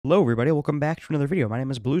Hello everybody, welcome back to another video. My name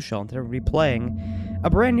is Blueshell, and today we're going to be playing a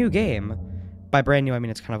brand new game. By brand new, I mean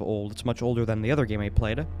it's kind of old. It's much older than the other game I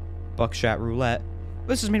played, Buckshot Roulette.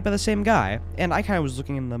 This is made by the same guy, and I kind of was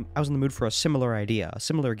I was in the mood for a similar idea, a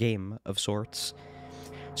similar game of sorts.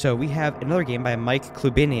 So we have another game by Mike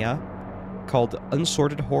Klubinia called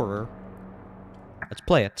Unsorted Horror. Let's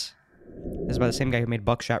play it. This is by the same guy who made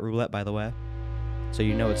Buckshot Roulette, by the way, so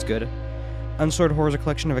you know it's good. Unsorted Horror is a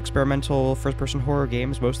collection of experimental first-person horror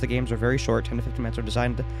games. Most of the games are very short, 10 to 15 minutes, are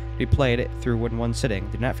designed to be played through in one sitting.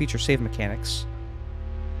 They do not feature save mechanics.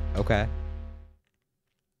 Okay.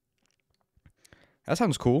 That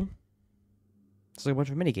sounds cool. It's like a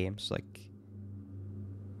bunch of mini-games, like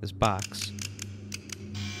this box.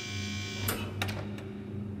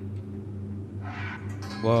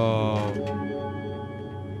 Whoa.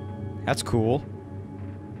 That's cool.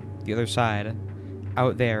 The other side.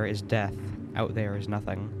 Out there is death. Out there is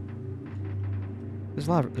nothing. There's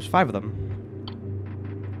 5 of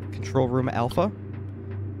them. Control room alpha,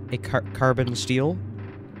 a carbon steel,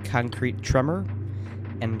 concrete tremor,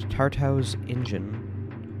 and Tartow's engine.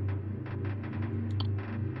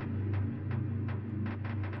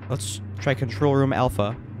 Let's try control room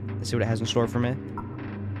alpha and see what it has in store for me.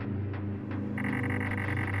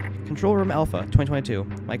 Control Room Alpha, 2022,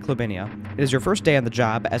 Mike Klubinia. It is your first day on the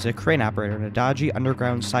job as a crane operator in a dodgy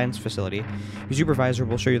underground science facility. Your supervisor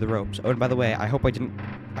will show you the ropes. Oh, and by the way, I hope I didn't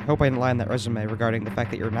lie in that resume regarding the fact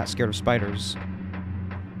that you're not scared of spiders.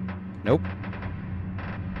 Nope.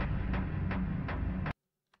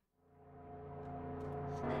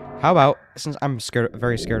 How about, since I'm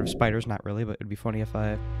very scared of spiders, not really, but it'd be funny if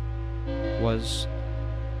I was.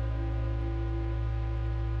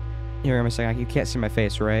 Here, I'm saying you can't see my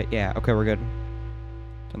face, right? Yeah, okay, we're good.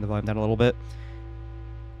 Turn the volume down a little bit.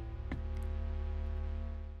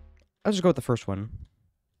 I'll just go with the first one.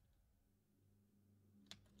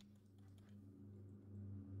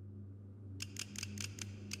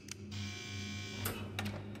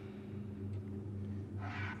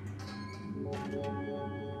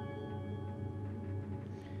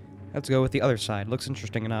 Let's go with the other side. Looks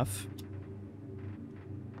interesting enough.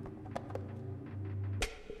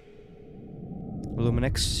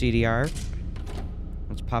 Luminix CDR.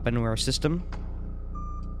 Let's pop into our system.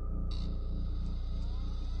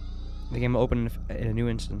 The game will open in a new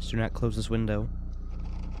instance. Do not close this window.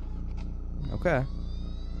 Okay.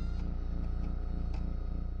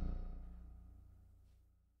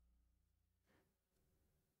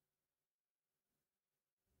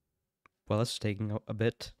 Well, this is taking a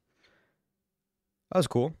bit. That was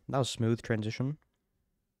cool. That was a smooth transition.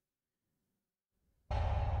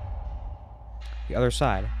 The other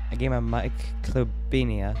side. A game of Mike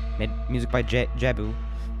Klubinia. Made music by Jabu.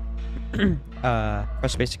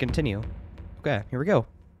 Press space to continue. Okay, here we go.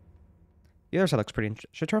 The other side looks pretty interesting.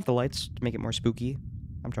 Should I turn off the lights to make it more spooky?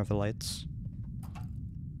 I'm turning off the lights.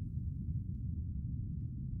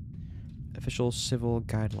 Official civil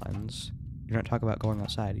guidelines. Do not talk about going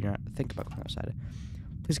outside. Do not think about going outside.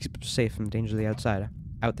 Please keep safe from the danger of the outside.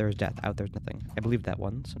 Out there is death. Out there is nothing. I believed that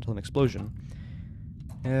once until an explosion.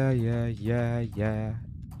 Yeah.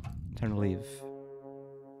 Time to leave.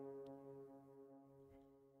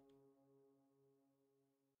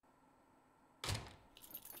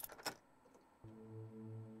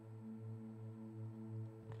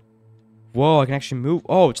 Whoa, I can actually move.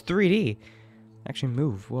 Oh, it's 3D. Actually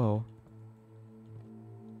move. Whoa.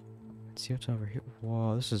 Let's see what's over here.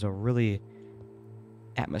 Whoa, this is a really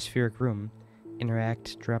atmospheric room.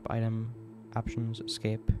 Interact, drop item, options,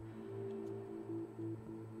 escape.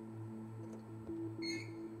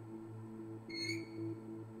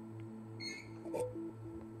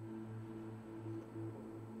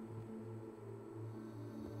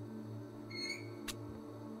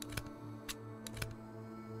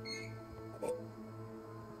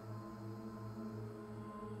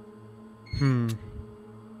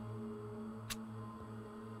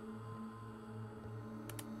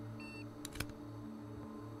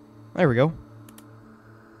 There we go.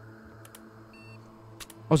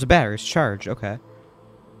 Oh, it's a battery. It's charged. Okay.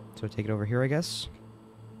 So take it over here, I guess.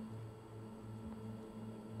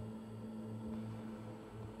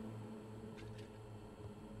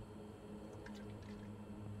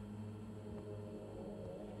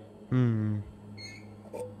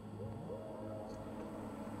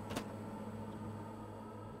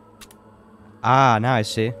 Ah, now I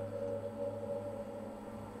see.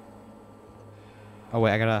 Oh,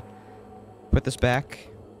 wait, I gotta put this back.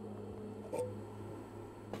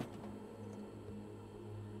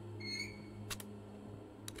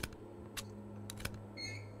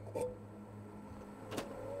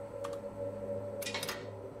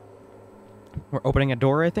 We're opening a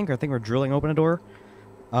door, I think. Or I think we're drilling open a door.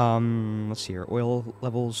 Let's see here. Oil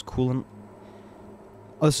levels, coolant.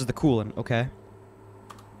 Oh, this is the coolant. Okay.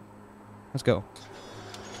 Let's go.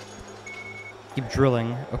 Keep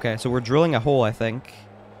drilling. Okay, so we're drilling a hole, I think.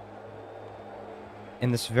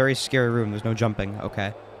 In this very scary room. There's no jumping.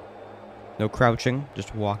 Okay. No crouching.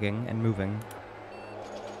 Just walking and moving.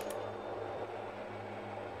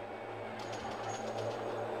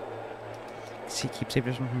 See, keep safe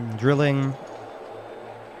from drilling.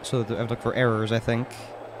 So that I look for errors, I think.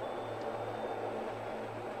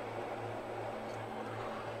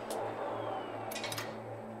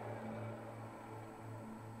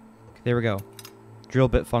 Okay, there we go. Drill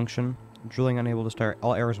bit function. Drilling unable to start.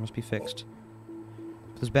 All errors must be fixed.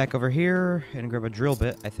 Put this back over here and grab a drill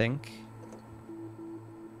bit, I think.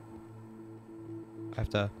 I have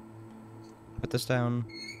to put this down.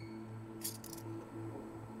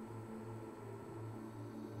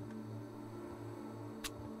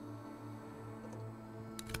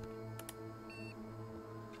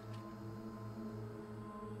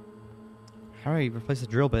 How do I replace the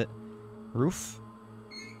drill bit? Roof?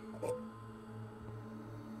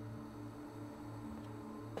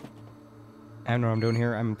 I don't know what I'm doing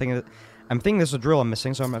here. I'm thinking there's a drill I'm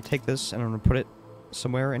missing, so I'm gonna take this and I'm gonna put it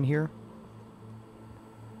somewhere in here.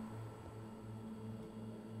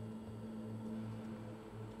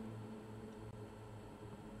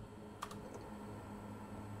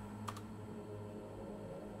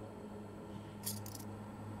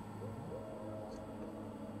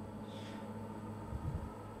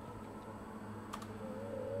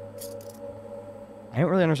 I don't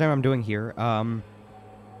really understand what I'm doing here.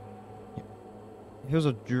 Is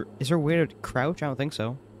there a way to crouch? I don't think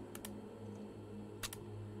so.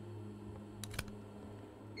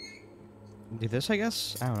 Do this, I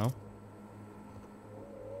guess? I don't know.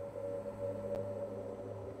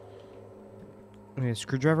 Okay, a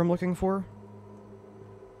screwdriver I'm looking for?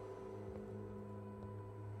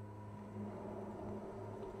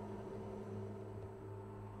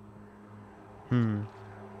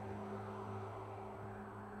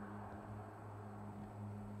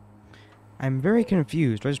 I'm very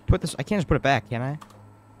confused. Do I just put this? I can't just put it back, can I?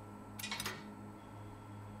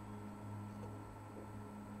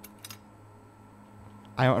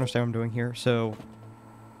 I don't understand what I'm doing here, so...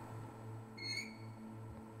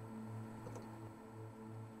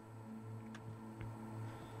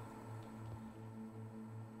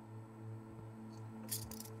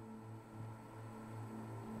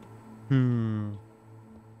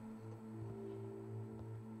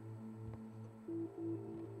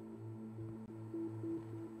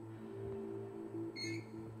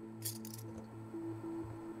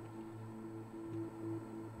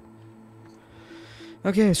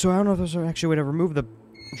 Okay, so I don't know if there's actually a way to remove the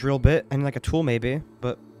drill bit. I mean, like a tool maybe,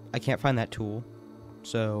 but I can't find that tool.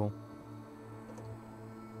 So...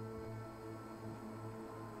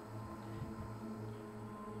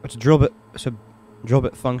 It's a drill bit, drill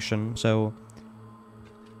bit function, so...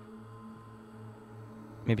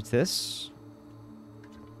 Maybe it's this?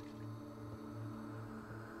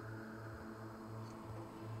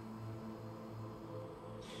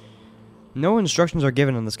 No instructions are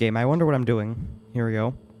given in this game. I wonder what I'm doing. Here we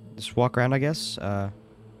go. Just walk around, I guess. I'm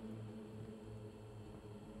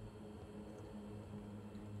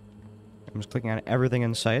just clicking on everything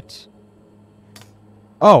in sight.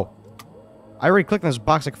 Oh! I already clicked on this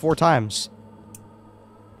box like 4 times.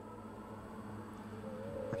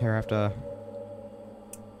 Here, I have to...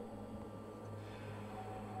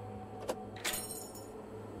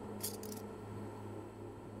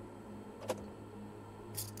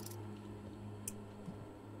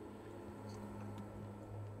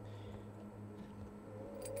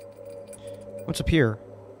 What's up here?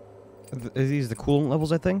 Are these the coolant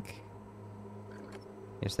levels, I think?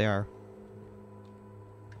 Yes, they are.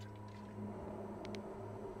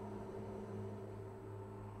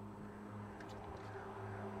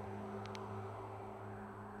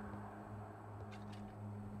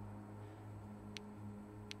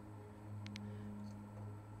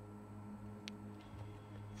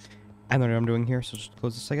 I don't know what I'm doing here, so just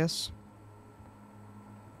close this, I guess.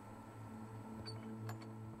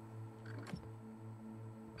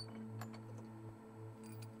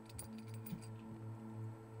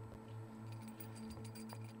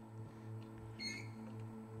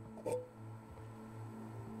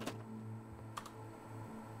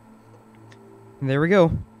 And there we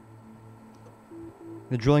go.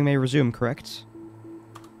 The drilling may resume, correct?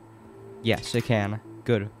 Yes, it can.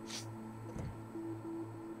 Good.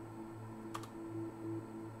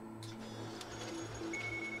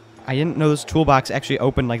 I didn't know this toolbox actually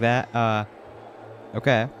opened like that.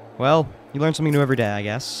 Okay. Well, You learn something new every day, I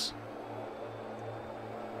guess.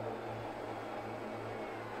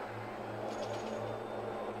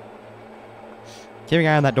 Keep an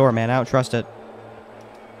eye on that door, man. I don't trust it.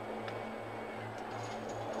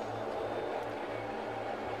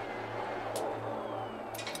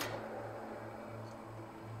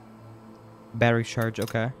 Battery charge,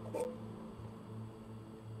 okay.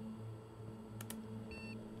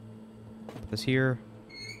 Put this here.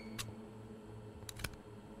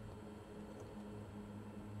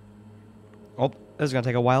 Oh, this is gonna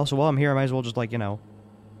take a while, so while I'm here, I might as well just, like, you know,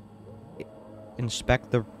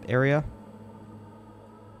 inspect the area.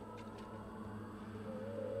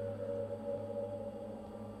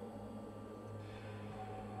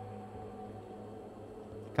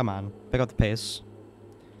 Come on, pick up the pace.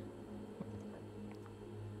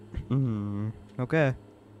 Okay.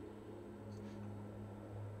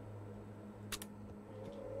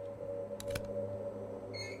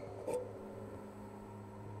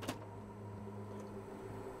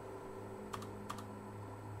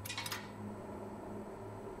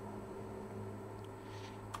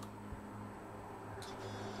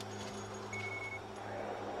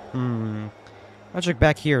 I'll check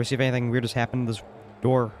back here, see if anything weird has happened to this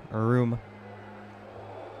door or room.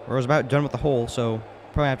 Or I was about done with the hole, so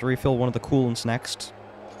probably have to refill one of the coolants next.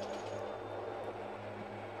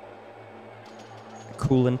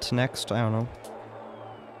 Coolant next, I don't know.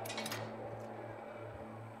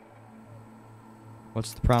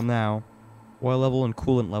 What's the problem now? Oil level and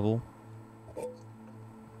coolant level.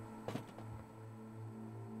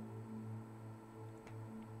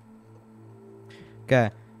 Okay.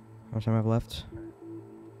 How much time I have left?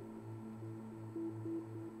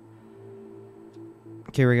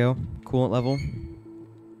 Okay, here we go. Coolant level.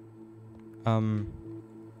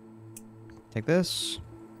 Take this.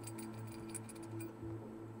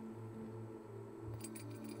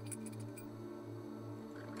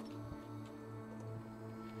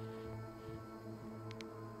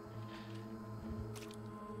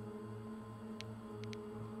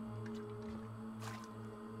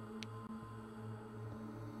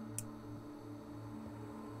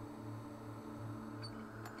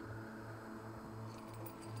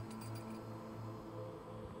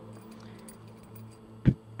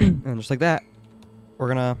 And just like that, we're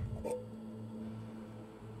gonna...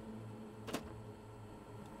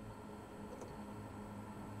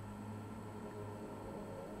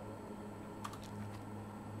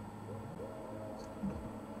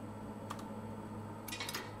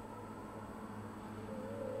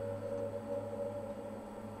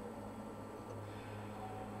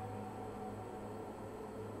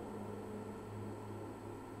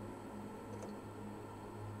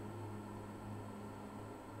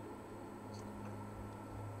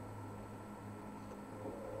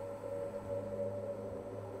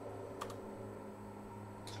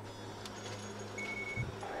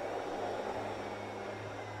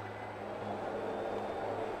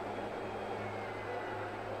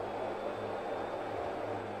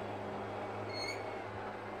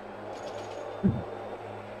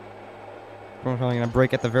 I'm probably gonna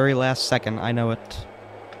break at the very last second, I know it.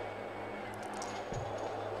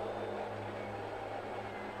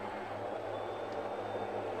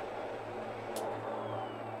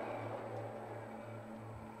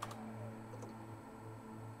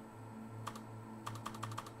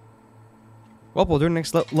 Well, we'll do the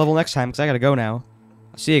next level next time, because I gotta go now.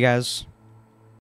 See you guys.